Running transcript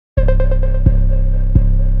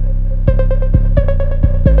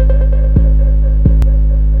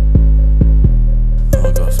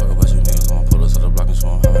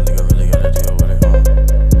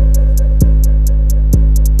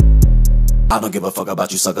don't give a fuck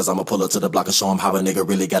about you suckers, I'ma pull up to the block and show them how a nigga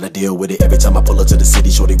really gotta deal with it. Every time I pull up to the city,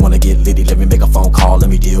 shorty wanna get litty. Let me make a phone call, let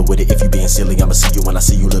me deal with it. If you being silly, I'ma see you when I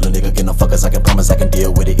see you, little nigga. Get no fuckers, I can promise I can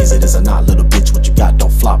deal with it. Is it or not, little bitch, what you got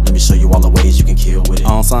don't flop. Let me show you all the ways you can kill with it. I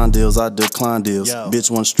don't sign deals, I decline deals.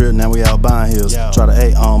 Bitch wanna strip, now we out buying hills. Try to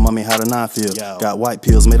A on mommy, how the 9 feel. Got white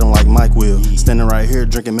pills, made them like Mike Will. Standing right here,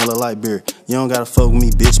 drinking Miller Lite beer. You don't gotta fuck with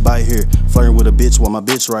me, bitch, bite here. Flirting with a bitch while my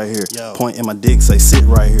bitch right here. Point in my dick, say sit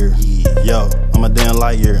right here. Yo, I'm a damn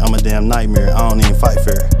light year, I'm a damn nightmare, I don't even fight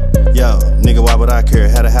fair. Yo, nigga, why would I care?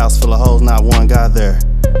 Had a house full of hoes, not one guy there.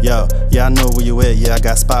 Yo, yeah, I know where you at, yeah, I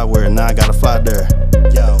got spyware, now I gotta fly there.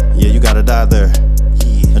 Yo, yeah, you gotta die there.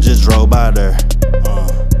 I just drove by there.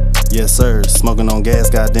 Yes sir, smoking on gas,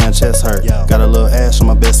 goddamn chest hurt. Got a little ash on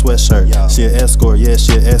my best sweatshirt. She an escort, yeah,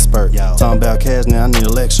 she an expert. Talking about cash, now I need a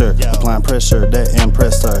lecture. Applying pressure, that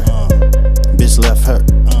impressed her. Bitch left her,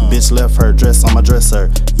 bitch left her dress on my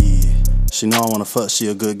dresser. Yeah, she know I wanna fuck, she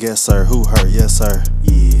a good guesser. Who her? Yes sir.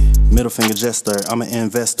 Yeah, middle finger jester, I'm an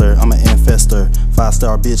investor, I'm an infester.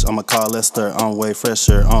 5-star bitch, I'ma call Lester. I'm way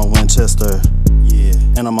fresher, on Winchester. Yeah,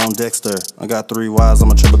 and I'm on Dexter. I got 3 Ys,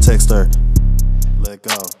 I'm a triple texter. Let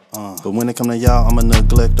go. But when it come to y'all, I'm a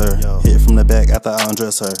neglector. Hit from the back after I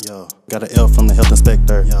undress her. Got an L from the health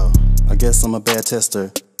inspector. I guess I'm a bad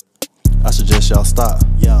tester. I suggest y'all stop.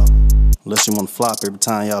 Unless you wanna flop every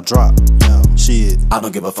time y'all drop. Shit. I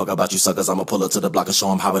don't give a fuck about you suckers, I'ma pull up to the block and show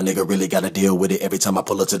them how a nigga really gotta deal with it. Every time I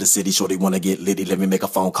pull up to the city, shorty wanna get litty. Let me make a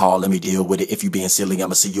phone call, let me deal with it. If you being silly,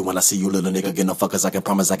 I'ma see you when I see you, little nigga. Get no fuckers, I can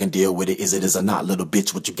promise I can deal with it. Is it or not, little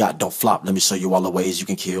bitch, what you got don't flop. Let me show you all the ways you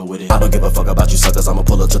can kill with it. I don't give a fuck about you suckers, I'ma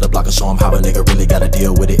pull up to the block and show them how a nigga really gotta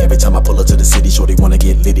deal with it. Every time I pull up to the city, shorty wanna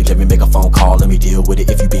get litty. Let me make a phone call, let me deal with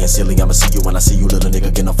it. If you being silly, I'ma see you when I see you, little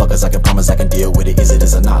nigga. Get no fuckers, I can promise I can deal with it. Is it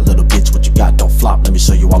or not, little bitch, what you got don't flop. Let me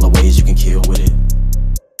show you all the ways you can kill with it.